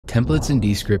Templates in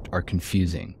Descript are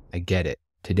confusing. I get it.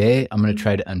 Today, I'm going to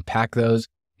try to unpack those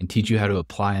and teach you how to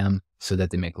apply them so that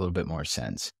they make a little bit more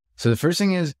sense. So the first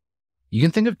thing is you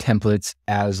can think of templates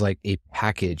as like a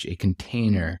package, a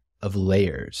container of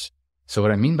layers. So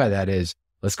what I mean by that is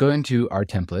let's go into our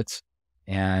templates,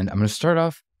 and I'm going to start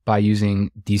off by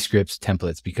using Descript's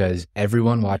templates because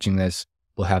everyone watching this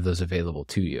will have those available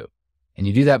to you. And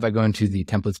you do that by going to the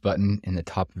templates button in the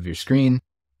top of your screen.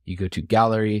 You go to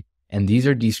gallery, and these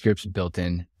are Descript's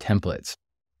built-in templates.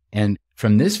 And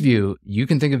from this view, you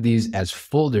can think of these as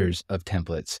folders of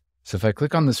templates. So if I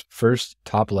click on this first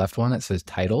top left one that says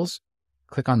titles,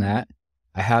 click on that,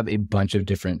 I have a bunch of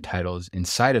different titles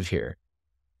inside of here.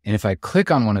 And if I click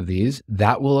on one of these,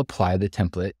 that will apply the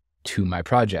template to my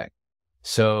project.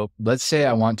 So let's say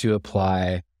I want to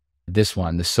apply this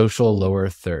one, the social lower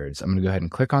thirds. I'm going to go ahead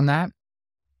and click on that,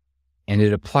 and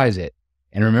it applies it.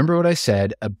 And remember what I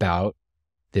said about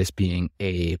this being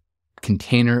a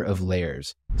container of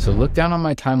layers. So look down on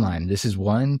my timeline. This is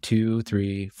 1, 2,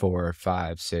 3, 4,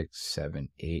 5, 6, 7,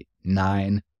 8,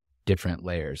 9 different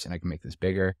layers. And I can make this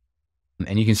bigger.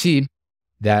 And you can see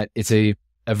that it's a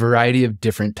variety of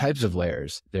different types of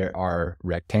layers. There are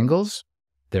rectangles,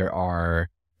 there are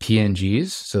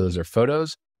PNGs, so those are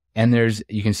photos. And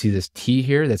you can see this T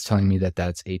here that's telling me that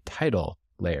that's a title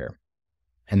layer.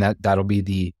 And that'll be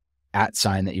the @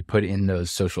 sign that you put in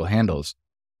those social handles.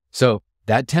 So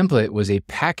that template was a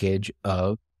package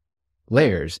of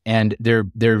layers, and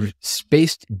they're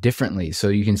spaced differently. So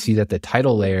you can see that the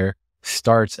title layer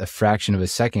starts a fraction of a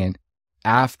second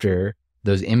after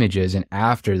those images and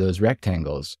after those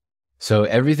rectangles. So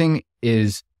everything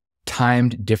is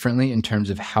timed differently in terms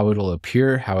of how it'll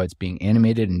appear, how it's being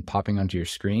animated and popping onto your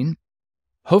screen.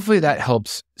 Hopefully that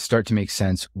helps start to make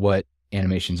sense what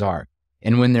animations are.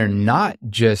 And when they're not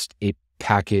just a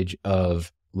package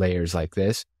of layers like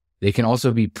this, they can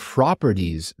also be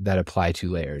properties that apply to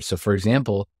layers. So for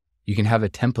example, you can have a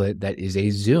template that is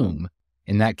a zoom.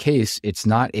 In that case, it's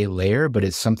not a layer, but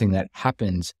it's something that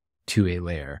happens to a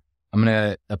layer. I'm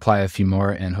going to apply a few more,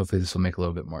 and hopefully this will make a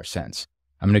little bit more sense.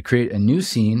 I'm going to create a new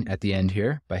scene at the end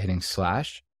here by hitting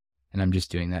 /, and I'm just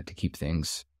doing that to keep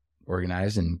things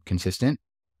organized and consistent.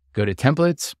 Go to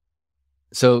templates.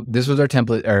 So this was our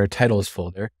template, our titles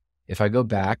folder. If I go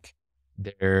back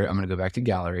there, I'm going to go back to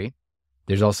gallery.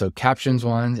 There's also captions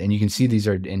ones, and you can see these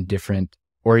are in different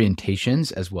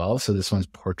orientations as well. So this one's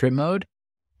portrait mode,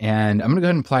 and I'm going to go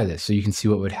ahead and apply this so you can see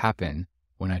what would happen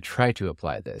when I try to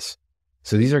apply this.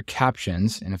 So these are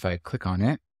captions, and if I click on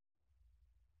it,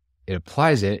 it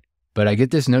applies it, but I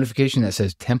get this notification that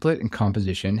says template and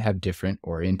composition have different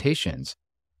orientations.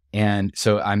 And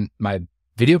so my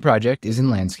video project is in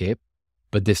landscape,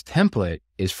 but this template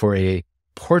is for a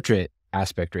portrait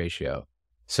aspect ratio.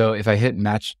 So if I hit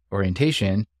match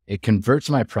orientation, it converts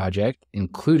my project,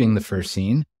 including the first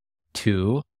scene,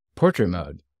 to portrait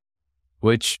mode,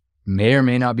 which may or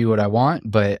may not be what I want,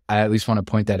 but I at least want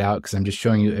to point that out because I'm just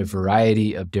showing you a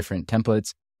variety of different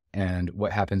templates and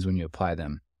what happens when you apply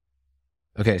them.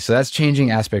 Okay, so that's changing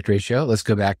aspect ratio. Let's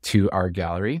go back to our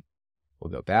gallery.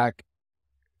 We'll go back,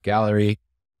 gallery,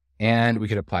 and we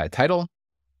could apply a title.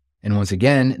 And once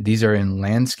again, these are in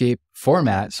landscape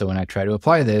format. So when I try to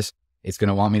apply this, it's going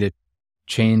to want me to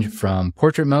change from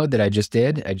portrait mode that I just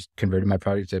did. I just converted my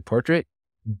project to portrait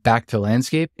back to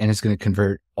landscape, and it's going to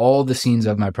convert all the scenes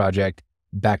of my project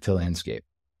back to landscape.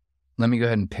 Let me go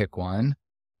ahead and pick one.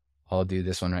 I'll do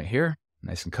this one right here.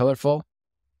 Nice and colorful.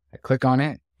 I click on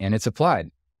it and it's applied.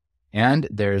 And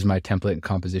there's my template and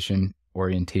composition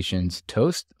orientations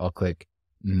toast. I'll click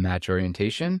match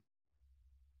orientation,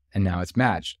 and now it's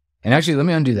matched. And actually, let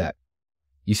me undo that.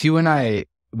 You see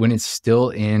when it's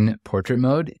still in portrait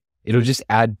mode, it'll just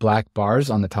add black bars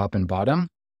on the top and bottom.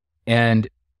 And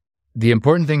the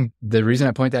important thing, the reason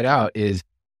I point that out is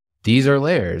these are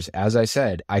layers. As I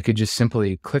said, I could just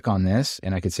simply click on this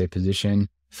and I could say position,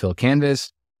 fill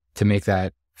canvas to make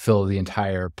that fill the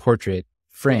entire portrait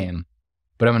frame.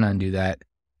 But I'm going to undo that.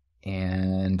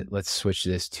 And let's switch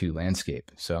this to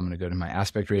landscape. So I'm going to go to my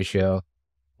aspect ratio,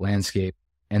 landscape,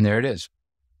 and there it is.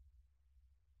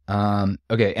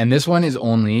 Okay, and this one is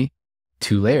only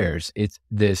 2 layers. It's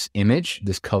this image,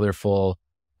 this colorful,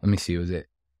 let me see, was it?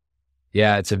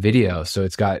 Yeah, it's a video. So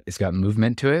it's got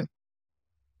movement to it.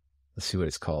 Let's see what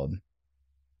it's called.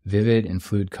 Vivid and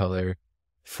fluid color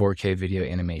 4K video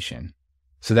animation.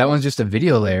 So that one's just a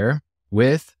video layer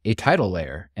with a title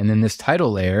layer. And then this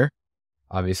title layer,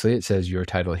 obviously it says your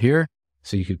title here.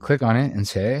 So you could click on it and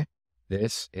say,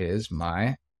 this is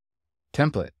my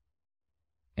template.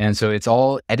 And so it's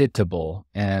all editable.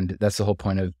 And that's the whole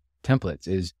point of templates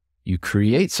is you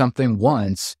create something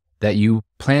once that you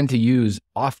plan to use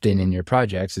often in your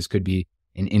projects. This could be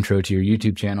an intro to your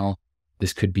YouTube channel.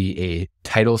 This could be a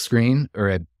title screen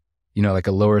or like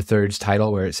a lower thirds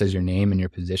title where it says your name and your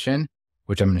position,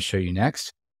 which I'm going to show you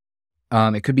next.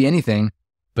 It could be anything,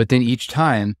 but then each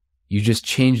time you just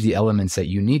change the elements that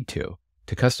you need to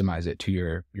customize it to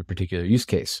your particular use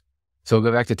case. So we'll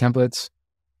go back to templates.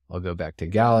 I'll go back to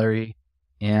gallery.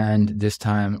 And this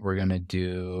time we're going to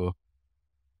do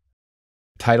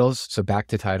titles. So back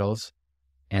to titles.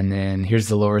 And then here's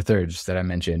the lower thirds that I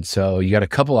mentioned. So you got a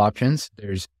couple options.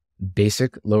 There's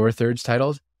basic lower thirds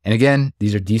titles. And again,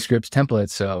 these are Descript templates.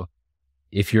 So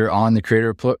if you're on the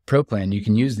Creator Pro plan, you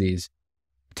can use these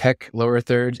tech lower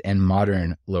thirds and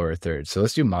modern lower thirds. So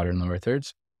let's do modern lower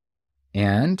thirds.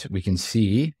 And we can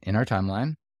see in our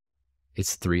timeline,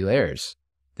 it's 3 layers.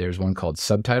 There's one called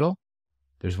subtitle,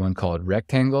 there's one called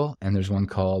rectangle, and there's one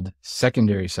called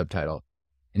secondary subtitle.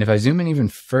 And if I zoom in even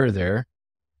further,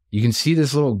 you can see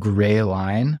this little gray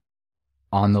line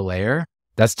on the layer.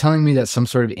 That's telling me that some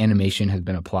sort of animation has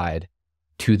been applied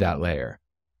to that layer.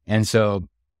 And so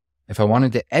if I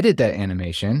wanted to edit that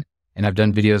animation, and I've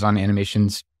done videos on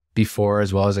animations before,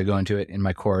 as well as I go into it in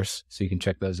my course, so you can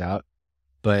check those out.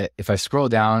 But if I scroll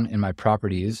down in my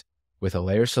properties with a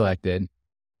layer selected,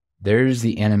 there's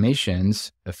the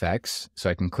animations effects. So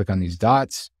I can click on these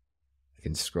dots, I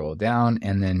can scroll down,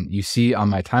 and then you see on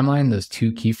my timeline, those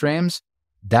 2 keyframes.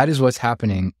 That is what's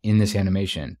happening in this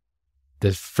animation.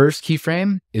 The first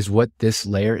keyframe is what this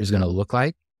layer is going to look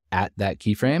like at that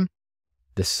keyframe.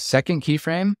 The second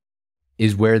keyframe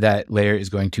is where that layer is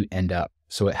going to end up.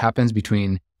 So it happens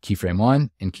between keyframe 1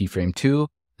 and keyframe 2.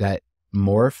 That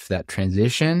morph, that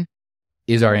transition,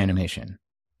 is our animation.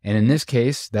 And in this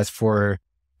case, that's for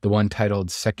the one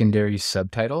titled secondary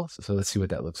subtitle. So let's see what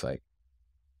that looks like.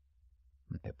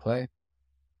 Hit play.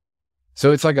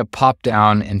 So it's like a pop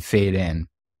down and fade in.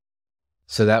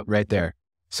 So that right there.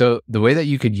 So the way that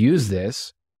you could use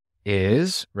this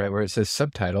is right where it says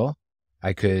subtitle.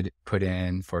 I could put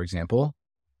in, for example,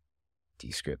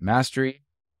 Descript Mastery,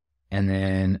 and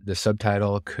then the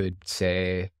subtitle could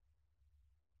say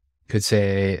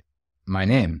my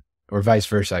name, or vice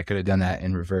versa. I could have done that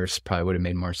in reverse, probably would have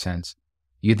made more sense.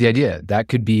 You get the idea. That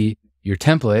could be your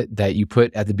template that you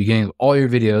put at the beginning of all your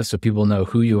videos so people know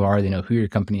who you are, they know who your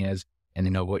company is, and they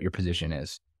know what your position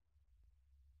is.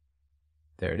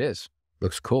 There it is.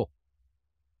 Looks cool.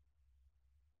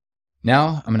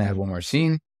 Now I'm going to add one more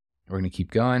scene. We're going to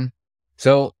keep going.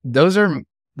 So those are,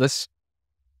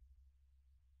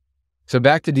 so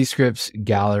back to Descript's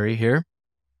gallery here.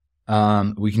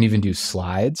 We can even do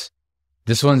slides.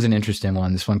 This one's an interesting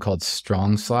one. This one called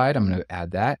strong slide. I'm going to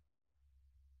add that.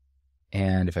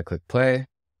 And if I click play,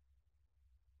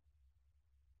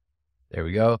 there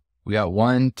we go. We got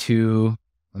 1, 2,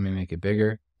 let me make it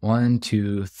bigger. 1,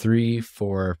 2, 3,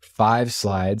 4, 5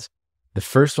 slides. The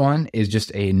first one is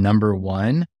just a number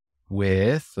 1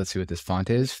 with, let's see what this font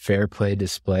is, Fair Play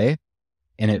Display.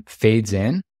 And it fades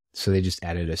in. So they just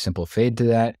added a simple fade to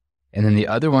that. And then the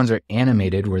other ones are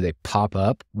animated where they pop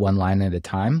up one line at a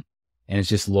time. And it's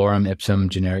just lorem ipsum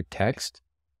generic text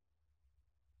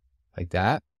like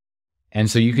that. And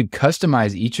so you could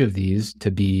customize each of these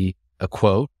to be a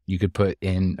quote. You could put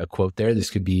in a quote there. This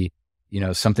could be,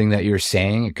 something that you're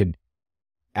saying. It could,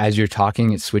 as you're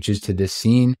talking, it switches to this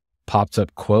scene, pops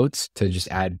up quotes to just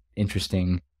add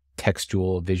interesting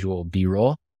textual, visual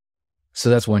B-roll. So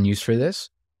that's one use for this.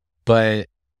 But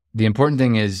the important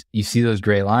thing is you see those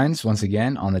gray lines, once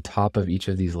again, on the top of each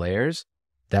of these layers.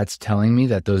 That's telling me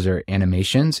that those are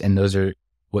animations, and those are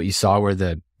what you saw where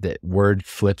the word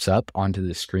flips up onto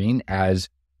the screen as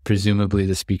presumably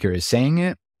the speaker is saying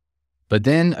it. But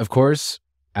then, of course,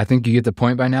 I think you get the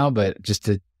point by now, but just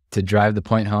to drive the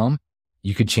point home,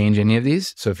 you could change any of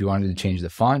these. So if you wanted to change the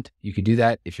font, you could do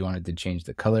that. If you wanted to change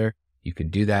the color, you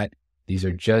could do that. These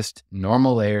are just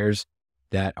normal layers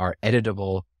that are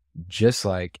editable just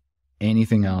like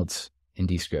anything else in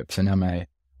Descript. So now my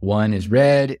 1 is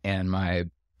red and my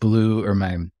blue, or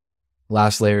my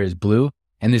last layer is blue.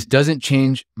 And this doesn't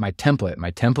change my template.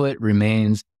 My template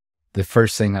remains the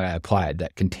first thing that I applied,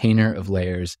 that container of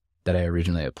layers that I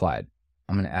originally applied.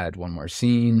 I'm going to add one more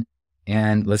scene,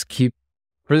 and let's keep,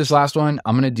 for this last one,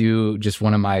 I'm going to do just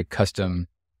one of my custom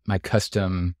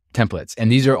templates.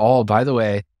 And these are all, by the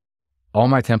way, all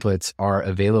my templates are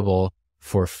available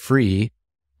for free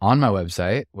on my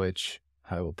website, which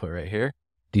I will put right here,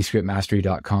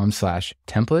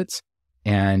 descriptmastery.com/templates.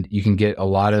 And you can get a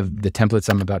lot of the templates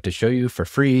I'm about to show you for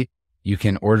free. You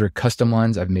can order custom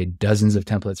ones. I've made dozens of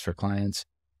templates for clients,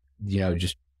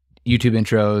 just YouTube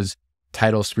intros,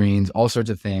 title screens, all sorts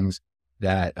of things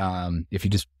that if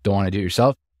you just don't want to do it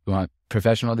yourself, We want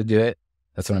professional to do it.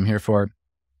 That's what I'm here for.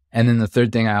 And then the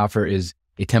third thing I offer is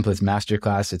a templates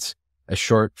masterclass. It's a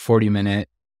short 40-minute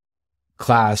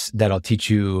class that'll teach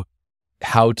you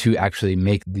how to actually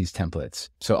make these templates.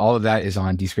 So all of that is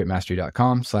on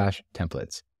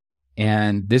descriptmastery.com/templates.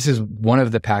 And this is one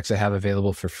of the packs I have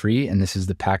available for free. And this is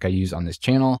the pack I use on this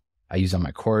channel. I use on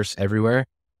my course everywhere.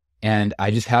 And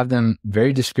I just have them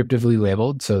very descriptively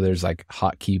labeled. So there's like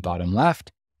hotkey bottom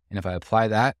left. And if I apply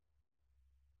that,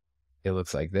 it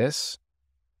looks like this.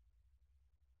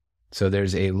 So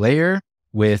there's a layer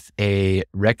with a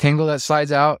rectangle that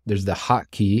slides out. There's the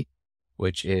hotkey,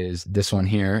 which is this one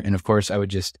here. And of course I would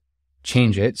just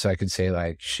change it. So I could say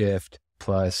like Shift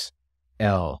plus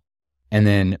L. And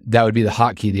then that would be the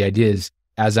hotkey. The idea is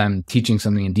as I'm teaching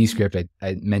something in Descript,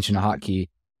 I mention a hotkey,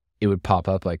 it would pop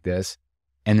up like this.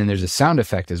 And then there's a sound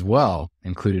effect as well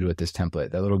included with this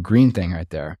template, that little green thing right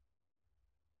there.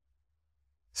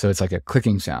 So it's like a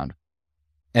clicking sound.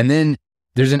 And then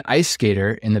there's an ice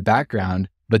skater in the background,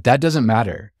 but that doesn't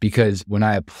matter because when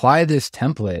I apply this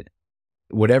template,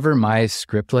 whatever my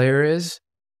script layer is,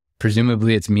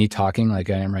 presumably it's me talking like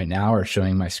I am right now or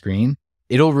showing my screen,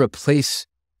 it'll replace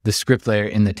the script layer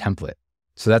in the template.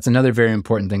 So that's another very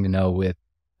important thing to know with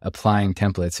applying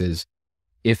templates is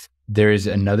if there is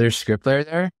another script layer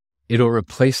there, it'll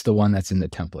replace the one that's in the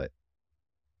template.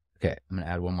 Okay, I'm gonna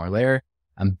add one more layer.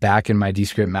 I'm back in my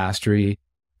Descript Mastery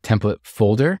template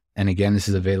folder. And again, this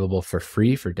is available for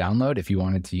free for download if you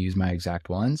wanted to use my exact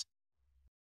ones.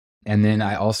 And then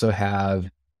I also have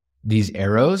these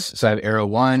arrows. So I have arrow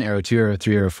 1, arrow 2, arrow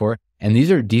 3, arrow 4. And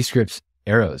these are Descript's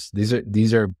arrows.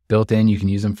 These are built in. You can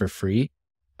use them for free.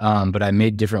 But I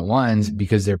made different ones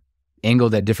because they're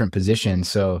angled at different positions.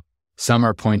 So some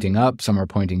are pointing up, some are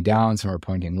pointing down, some are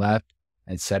pointing left,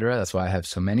 etc. That's why I have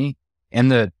so many.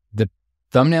 And the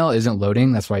thumbnail isn't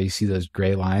loading. That's why you see those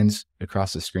gray lines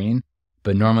across the screen.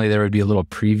 But normally there would be a little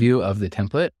preview of the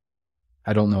template.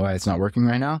 I don't know why it's not working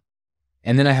right now.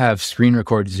 And then I have screen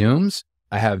record zooms.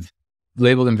 I have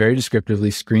labeled them very descriptively,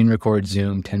 screen record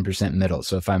zoom 10% middle.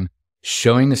 So if I'm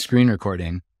showing the screen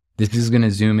recording, this is going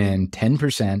to zoom in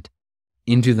 10%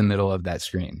 into the middle of that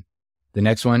screen. The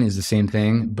next one is the same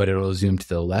thing, but it'll zoom to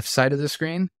the left side of the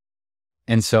screen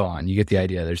and so on. You get the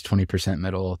idea. There's 20%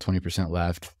 middle, 20%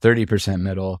 left, 30%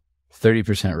 middle,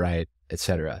 30% right,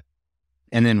 etc.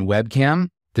 And then webcam,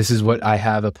 this is what I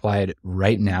have applied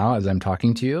right now as I'm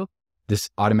talking to you. This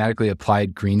automatically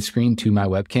applied green screen to my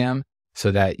webcam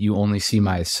so that you only see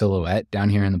my silhouette down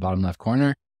here in the bottom left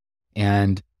corner.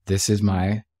 And this is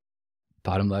my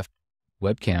bottom left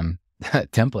webcam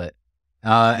template.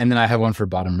 And then I have one for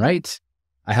bottom right.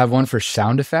 I have one for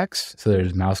sound effects. So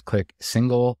there's mouse click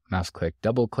single, mouse click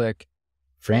double click,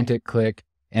 frantic click.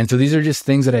 And so these are just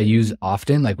things that I use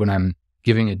often. Like when I'm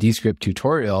giving a Descript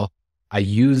tutorial, I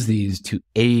use these to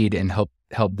aid and help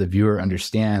the viewer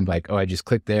understand like, oh, I just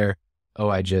clicked there. Oh,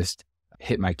 I just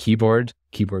hit my keyboard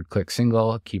click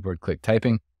single, keyboard click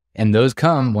typing. And those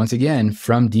come once again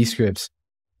from Descript's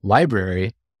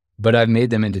library, but I've made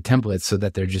them into templates so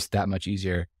that they're just that much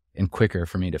easier and quicker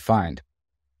for me to find.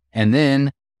 And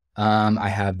then I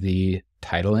have the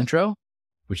title intro,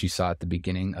 which you saw at the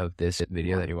beginning of this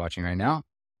video that you're watching right now.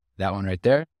 That one right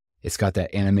there. It's got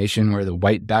that animation where the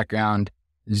white background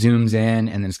zooms in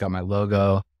and then it's got my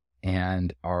logo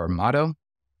and our motto.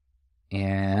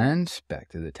 And back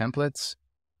to the templates.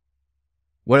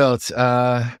 What else?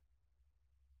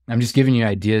 I'm just giving you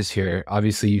ideas here.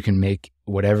 Obviously, you can make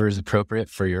whatever is appropriate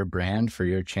for your brand, for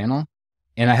your channel.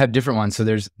 And I have different ones. So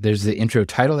there's the intro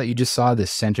title that you just saw, the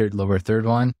centered lower third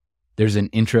one. There's an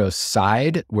intro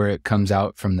side where it comes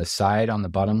out from the side on the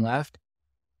bottom left.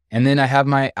 And then I have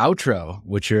my outro,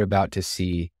 which you're about to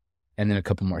see. And then a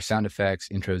couple more sound effects,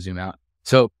 intro, zoom out.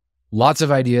 So lots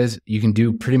of ideas. You can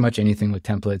do pretty much anything with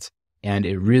templates. And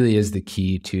it really is the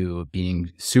key to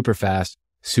being super fast,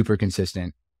 super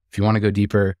consistent. If you want to go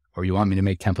deeper or you want me to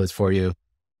make templates for you,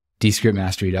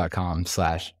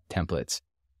 descriptmastery.com/templates.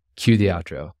 Cue the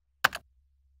outro.